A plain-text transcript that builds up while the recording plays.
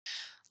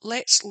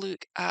let's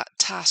look at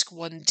task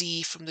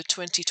 1D from the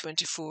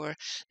 2024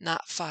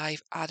 Nat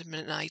 5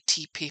 Admin and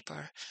IT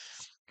paper.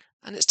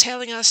 And it's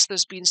telling us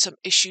there's been some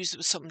issues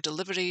with some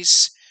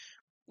deliveries.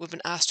 We've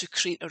been asked to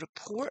create a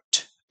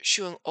report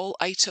showing all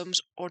items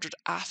ordered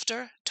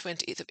after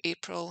 28th of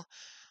April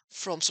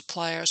from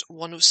suppliers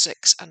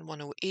 106 and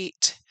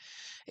 108.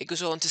 It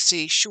goes on to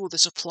say show the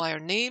supplier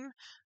name,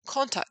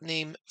 contact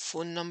name,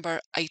 phone number,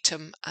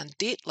 item and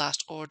date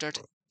last ordered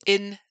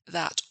in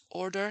that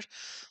order.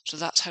 So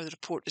that's how the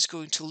report is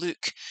going to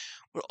look.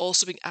 We're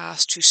also being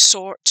asked to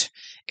sort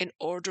in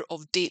order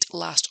of date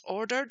last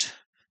ordered,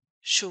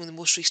 showing the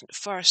most recent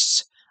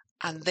first,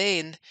 and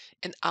then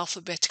in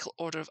alphabetical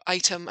order of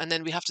item, and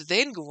then we have to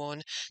then go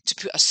on to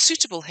put a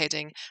suitable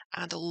heading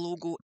and a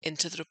logo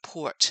into the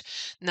report.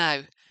 Now,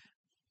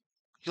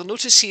 you'll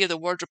notice here the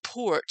word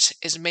report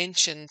is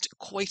mentioned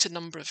quite a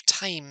number of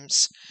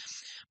times.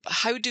 But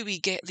how do we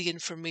get the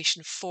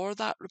information for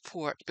that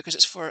report? Because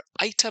it's for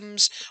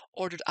items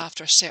ordered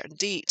after a certain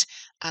date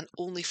and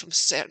only from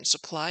certain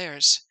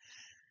suppliers.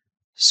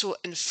 So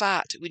in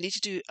fact, we need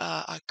to do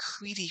a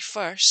query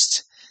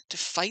first to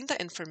find that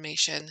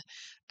information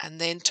and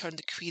then turn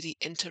the query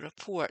into a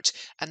report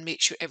and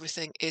make sure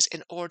everything is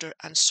in order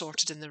and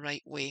sorted in the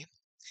right way.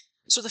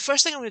 So the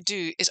first thing I'm going to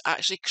do is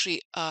actually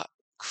create a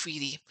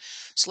query.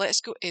 So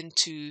let's go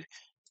into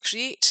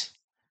create,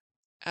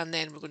 and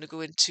then we're going to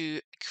go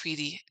into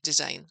query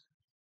design.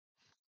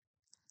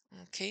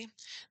 Okay,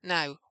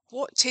 now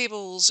what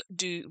tables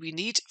do we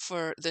need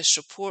for this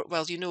report?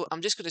 Well, you know,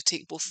 I'm just going to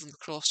take both of them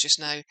across just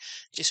now,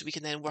 just so we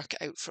can then work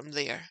it out from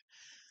there.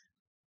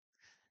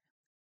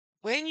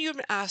 When you're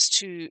asked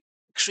to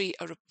create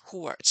a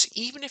report,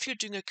 even if you're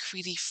doing a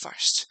query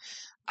first,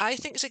 I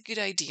think it's a good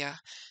idea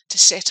to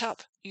set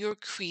up your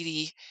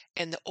query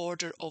in the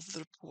order of the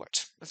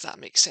report, if that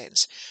makes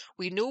sense.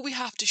 We know we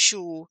have to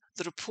show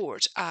the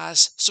report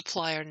as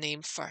supplier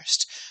name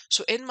first.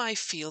 So in my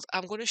field,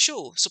 I'm going to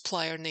show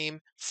supplier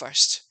name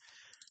first.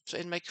 So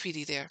in my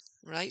query there,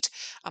 right?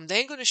 I'm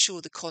then going to show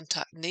the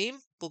contact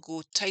name. We'll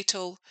go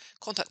title,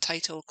 contact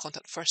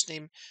first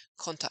name,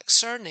 contact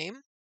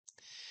surname.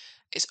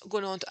 It's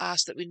going on to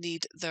ask that we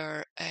need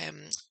their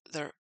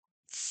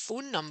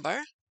phone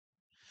number,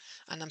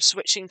 and I'm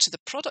switching to the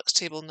products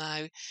table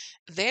now.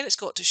 Then it's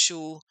got to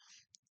show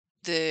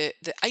the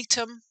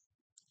item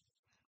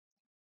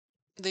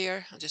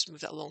there. I'll just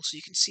move that along so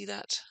you can see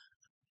that.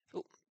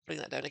 Oh, bring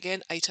that down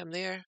again, item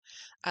there,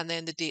 and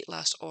then the date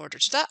last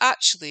ordered. So that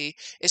actually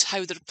is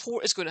how the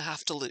report is going to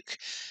have to look.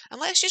 And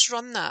let's just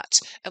run that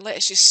and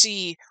let's just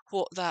see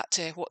what that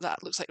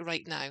looks like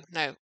right now.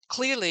 Now,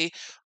 clearly,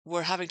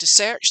 we're having to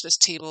search this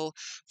table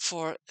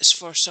for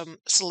some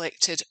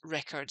selected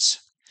records.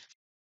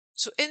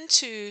 So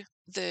into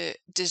the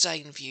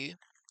design view,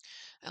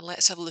 and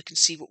let's have a look and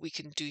see what we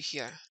can do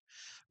here.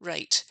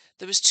 Right,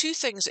 there was two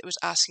things it was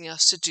asking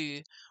us to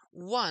do.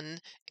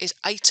 One is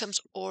items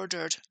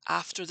ordered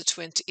after the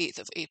 28th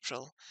of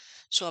April.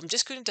 So I'm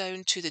just going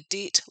down to the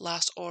date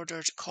last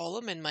ordered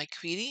column in my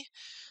query,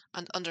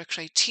 and under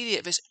criteria,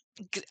 if it's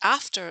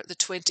after the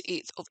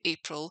 28th of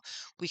April,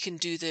 we can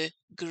do the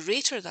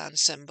greater than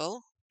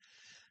symbol,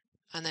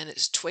 and then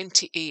it's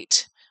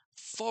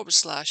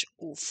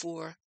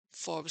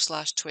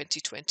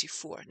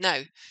 28/04/2024.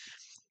 Now,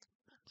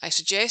 I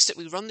suggest that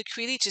we run the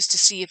query just to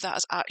see if that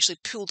has actually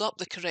pulled up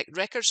the correct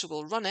record. So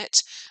we'll run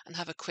it and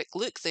have a quick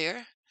look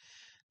there.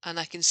 And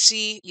I can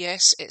see,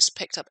 yes, it's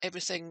picked up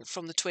everything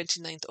from the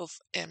 29th of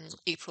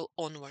April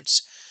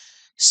onwards.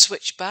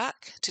 Switch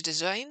back to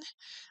design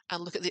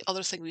and look at the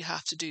other thing we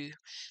have to do.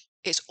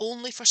 It's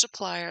only for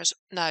suppliers.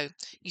 Now,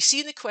 you see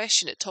in the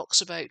question it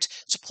talks about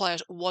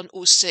suppliers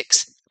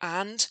 106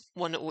 and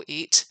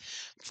 108.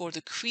 For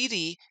the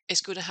query,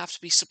 it's going to have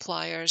to be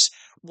suppliers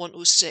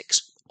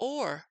 106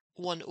 or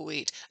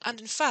 108.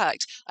 And in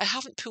fact, I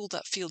haven't pulled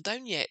that field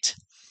down yet.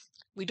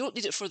 We don't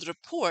need it for the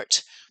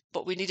report,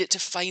 but we need it to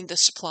find the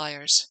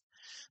suppliers.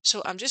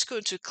 So I'm just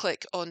going to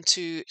click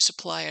onto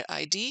supplier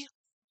ID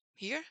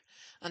here.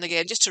 And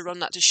again, just to run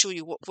that to show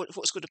you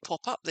what's going to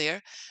pop up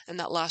there in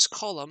that last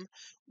column,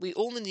 we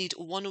only need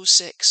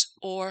 106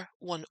 or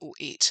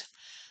 108.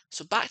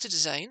 So back to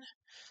design.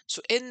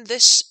 So in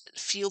this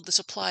field, the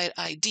supplier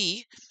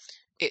ID,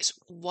 it's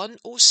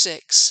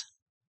 106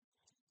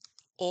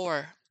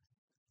 or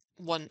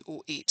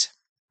 108.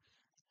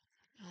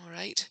 All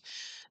right.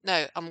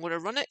 Now I'm going to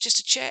run it just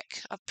to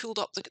check. I've pulled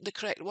up the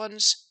correct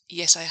ones.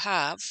 Yes, I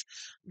have.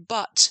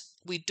 But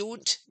we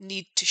don't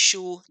need to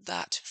show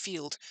that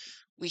field.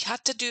 We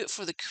had to do it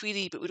for the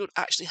query, but we don't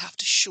actually have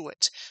to show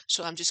it.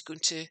 So I'm just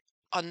going to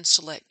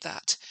unselect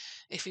that.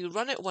 If we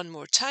run it one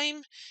more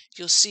time,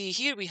 you'll see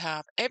here we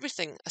have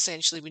everything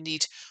essentially we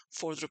need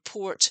for the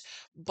report,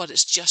 but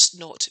it's just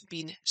not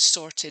been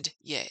sorted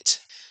yet.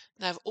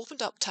 Now I've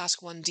opened up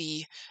task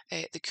 1D,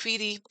 the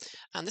query,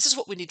 and this is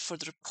what we need for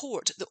the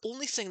report. The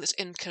only thing that's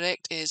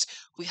incorrect is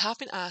we have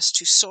been asked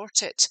to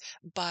sort it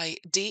by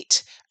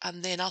date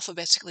and then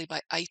alphabetically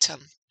by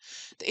item.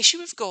 The issue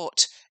we've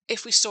got,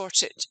 if we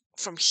sort it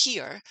from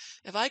here,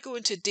 if I go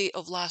into date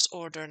of last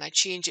order and I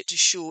change it to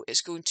show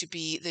it's going to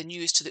be the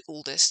newest to the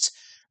oldest,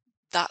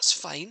 that's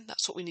fine.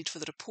 That's what we need for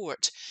the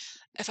report.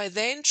 If I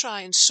then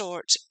try and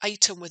sort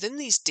item within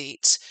these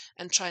dates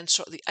and try and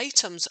sort the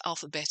items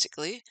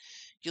alphabetically,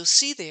 you'll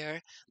see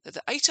there that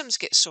the items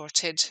get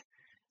sorted,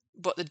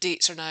 but the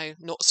dates are now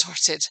not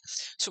sorted.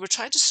 So we're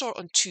trying to sort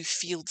on two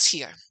fields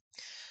here.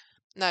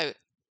 Now,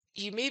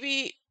 you may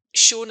be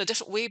shown a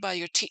different way by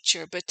your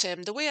teacher, but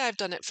the way I've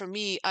done it, for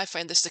me, I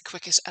find this the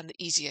quickest and the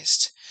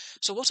easiest.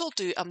 So what I'll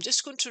do, I'm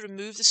just going to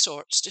remove the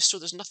sorts, just so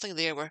there's nothing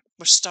there. We're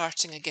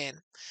starting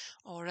again.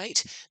 All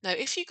right. Now,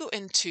 if you go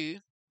into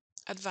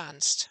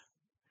Advanced,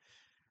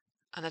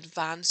 an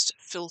Advanced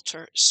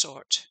Filter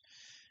Sort,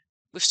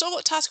 we've still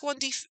got Task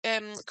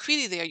 1D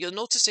query there. You'll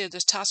notice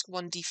there's Task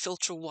 1D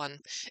Filter 1.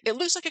 It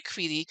looks like a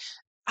query.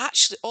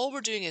 Actually, all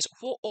we're doing is,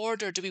 what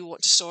order do we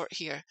want to sort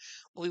here?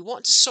 Well, we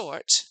want to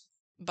sort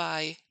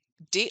by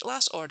date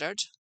last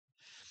ordered.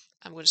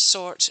 I'm going to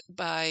sort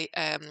by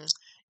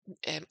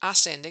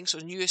ascending, so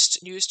newest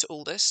to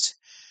oldest.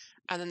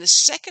 And then the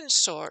second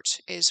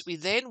sort is we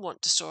then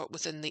want to sort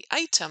within the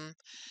item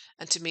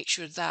and to make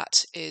sure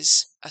that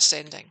is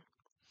ascending.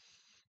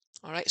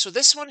 All right, so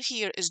this one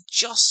here is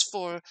just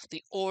for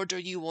the order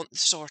you want the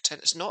sort in.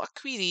 It's not a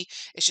query,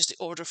 it's just the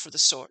order for the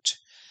sort.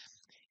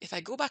 If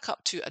I go back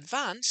up to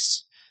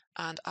Advanced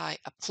and I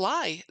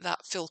apply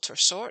that filter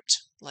sort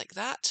like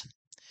that,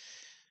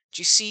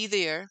 do you see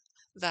there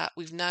that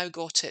we've now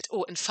got it?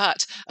 Oh, in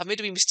fact, I've made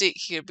a wee mistake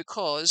here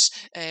because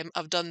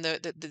I've done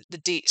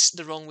the dates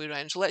the wrong way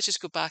around. So let's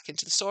just go back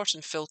into the sort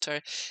and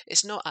filter.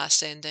 It's not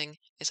ascending,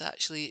 it's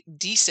actually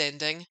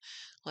descending.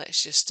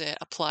 Let's just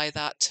apply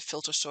that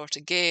filter sort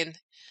again.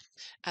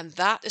 And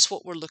that is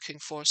what we're looking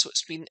for. So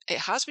it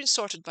has been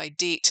sorted by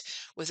date.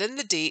 Within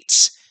the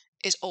dates,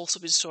 it's also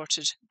been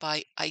sorted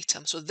by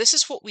item. So this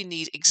is what we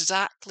need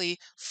exactly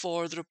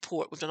for the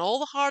report. We've done all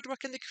the hard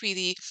work in the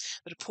query.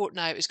 The report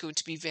now is going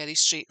to be very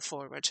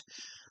straightforward.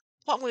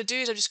 What I'm going to do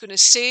is I'm just going to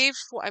save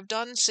what I've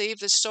done, save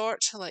the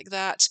sort like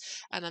that,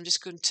 and I'm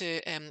just going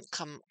to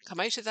come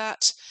out of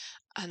that,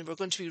 and we're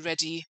going to be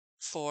ready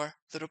for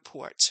the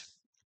report.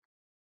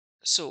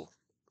 So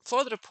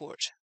for the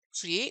report,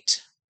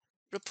 create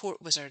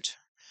report wizard,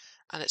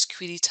 and it's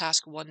query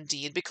task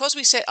 1D. And because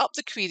we set up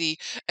the query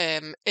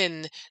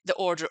in the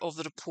order of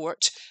the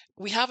report,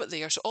 we have it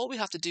there. So all we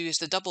have to do is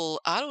the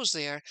double arrows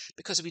there,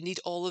 because we need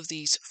all of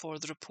these for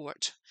the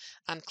report,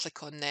 and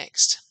click on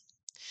next.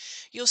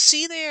 You'll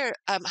see there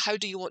how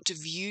do you want to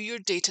view your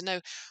data.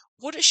 Now,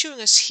 what it's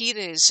showing us here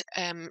is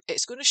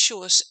it's going to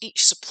show us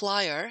each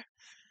supplier,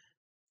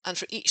 and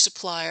for each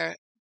supplier,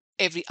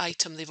 every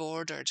item they've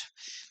ordered.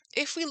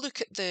 If we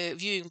look at the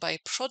viewing by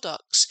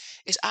products,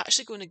 it's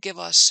actually going to give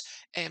us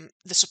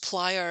the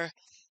supplier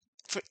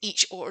for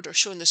each order,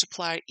 showing the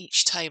supplier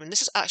each time. And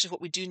this is actually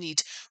what we do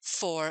need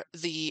for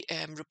the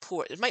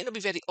report. It might not be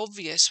very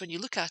obvious when you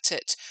look at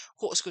it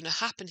what's going to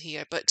happen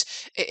here, but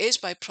it is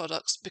by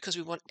products because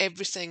we want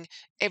everything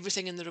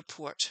in the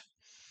report.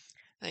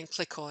 Then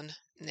click on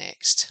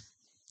next.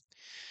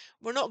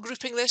 We're not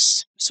grouping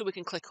this, so we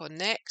can click on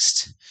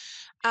next.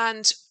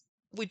 And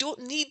we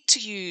don't need to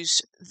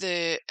use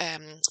the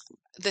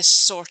this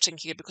sorting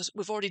here because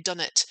we've already done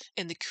it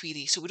in the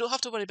query, so we don't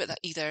have to worry about that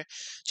either.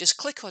 Just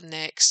click on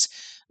next.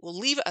 We'll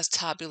leave it as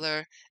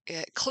tabular.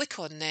 Click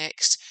on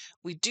next.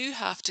 We do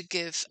have to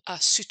give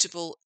a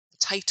suitable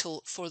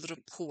title for the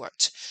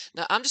report.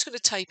 Now I'm just going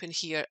to type in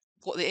here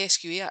what the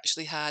SQA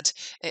actually had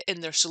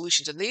in their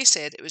solutions, and they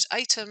said it was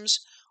items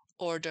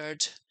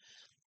ordered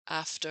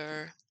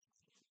after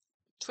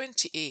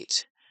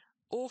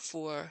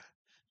 28/04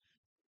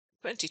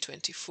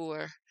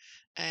 2024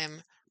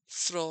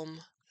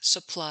 from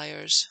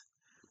suppliers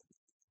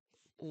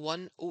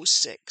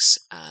 106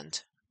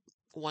 and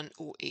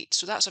 108.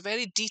 So that's a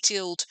very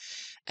detailed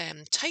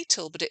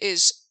title, but it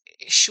is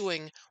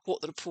showing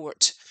what the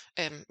report,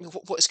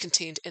 what is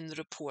contained in the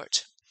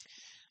report.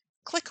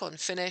 Click on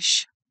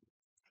finish,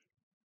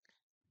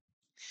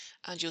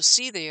 and you'll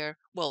see there,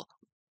 well,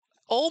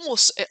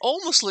 it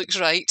almost looks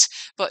right,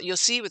 but you'll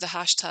see with the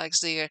hashtags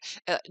there,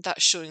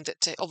 that's showing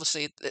that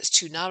obviously it's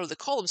too narrow, the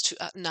column's too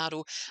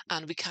narrow,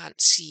 and we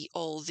can't see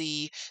all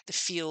the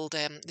field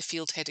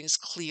headings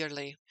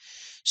clearly.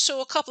 So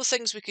a couple of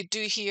things we could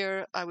do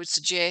here, I would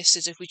suggest,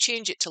 is if we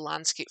change it to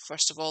landscape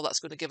first of all, that's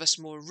going to give us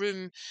more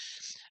room,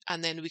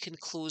 and then we can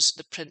close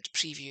the print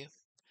preview.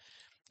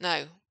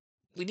 Now,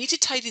 we need to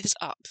tidy this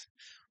up.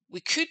 We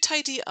could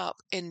tidy it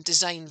up in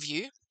design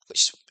view,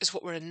 which is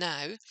what we're in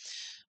now.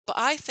 But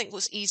I think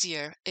what's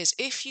easier is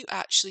if you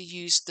actually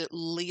use the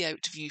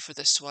layout view for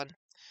this one.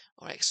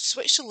 All right, so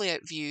switch to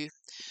layout view,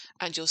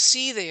 and you'll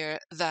see there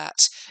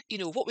that,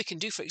 what we can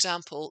do, for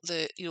example,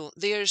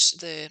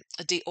 there's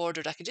a date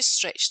ordered. I can just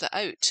stretch that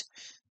out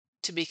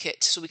to make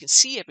it so we can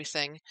see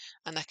everything,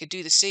 and I could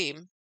do the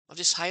same. I've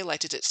just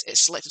highlighted it, it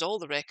selected all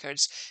the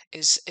records,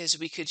 is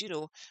we could,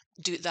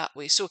 do it that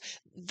way. So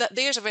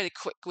there's a very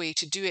quick way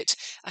to do it.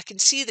 I can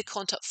see the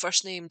contact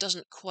first name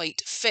doesn't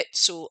quite fit,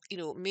 so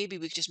maybe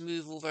we could just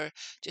move over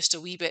just a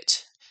wee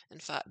bit. In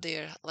fact,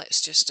 there,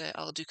 let's just,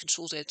 I'll do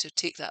Control Z to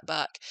take that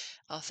back.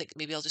 I think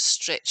maybe I'll just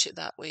stretch it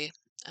that way,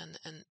 and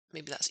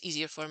maybe that's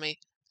easier for me,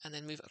 and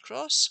then move it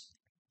across.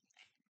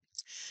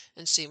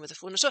 And same with the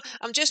phone. So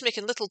I'm just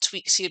making little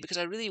tweaks here because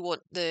I really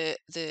want the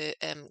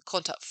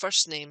contact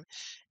first name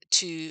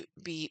to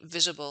be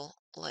visible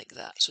like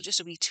that. So just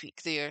a wee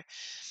tweak there.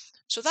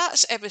 So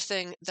that's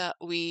everything that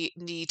we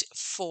need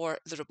for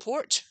the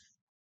report.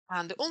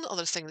 And the only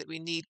other thing that we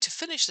need to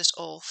finish this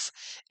off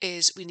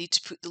is we need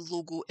to put the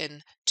logo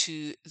in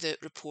to the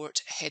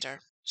report header.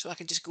 So I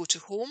can just go to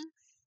Home,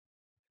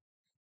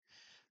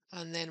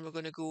 and then we're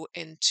going to go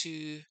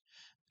into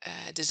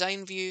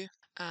Design View,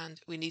 and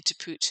we need to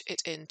put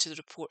it into the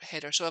report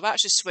header. So I've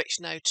actually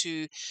switched now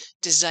to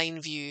Design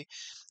View.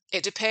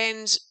 It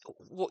depends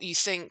what you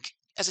think.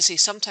 As I say,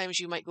 sometimes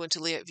you might go into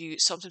Layout View,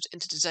 sometimes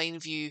into Design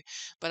View,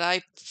 but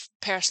I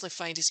personally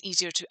find it's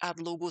easier to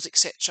add logos,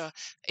 etc.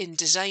 in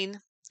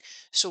Design.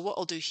 So what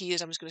I'll do here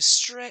is I'm just going to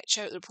stretch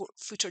out the report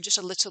footer just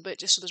a little bit,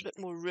 just so there's a bit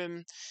more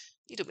room.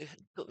 You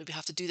don't maybe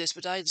have to do this,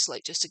 but I just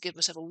like just to give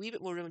myself a wee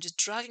bit more room and just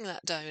dragging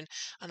that down.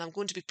 And I'm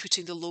going to be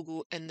putting the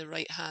logo in the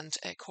right-hand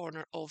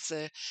corner of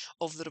the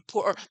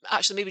report, or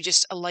actually maybe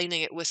just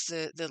aligning it with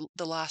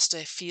the last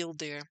field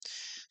there.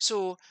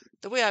 So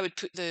the way I would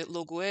put the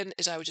logo in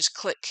is I would just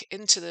click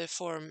into the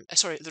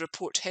the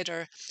report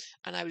header,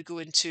 and I would go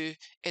into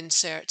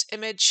Insert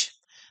Image,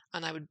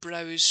 and I would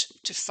browse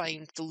to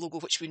find the logo,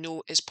 which we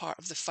know is part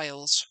of the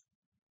files.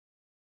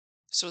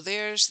 So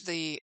there's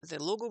the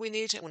logo we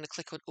need. I'm going to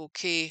click on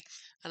OK,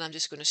 and I'm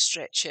just going to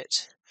stretch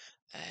it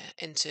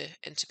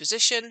into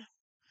position,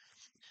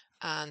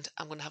 and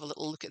I'm going to have a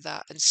little look at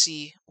that and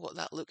see what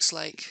that looks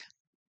like.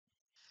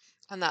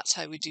 And that's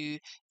how we do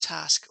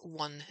task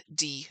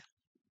 1D.